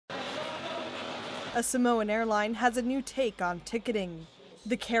A Samoan airline has a new take on ticketing.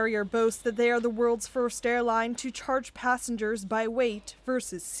 The carrier boasts that they are the world's first airline to charge passengers by weight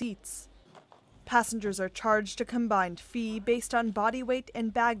versus seats. Passengers are charged a combined fee based on body weight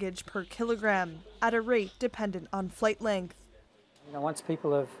and baggage per kilogram, at a rate dependent on flight length. Once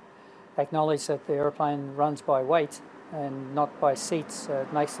people have acknowledged that the airplane runs by weight and not by seats,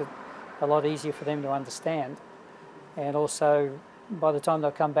 it makes it a lot easier for them to understand. And also, by the time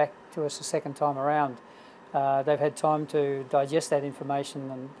they'll come back to us a second time around, they've had time to digest that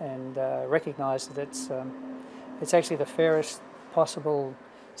information and recognise that it's actually the fairest possible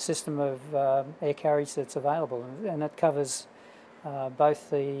system of air carriage that's available, and that covers both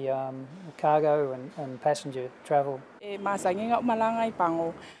the cargo and passenger travel.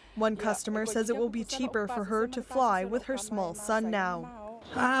 One customer says it will be cheaper for her to fly with her small son now.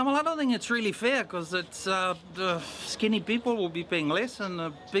 Well, I don't think it's really fair, because it's the skinny people will be paying less and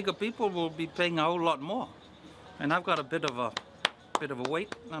the bigger people will be paying a whole lot more. And I've got a bit of a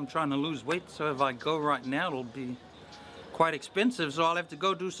weight. I'm trying to lose weight, so if I go right now, it'll be quite expensive, so I'll have to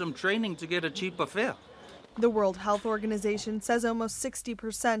go do some training to get a cheaper fare. The World Health Organization says almost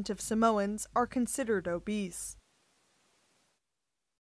 60% of Samoans are considered obese.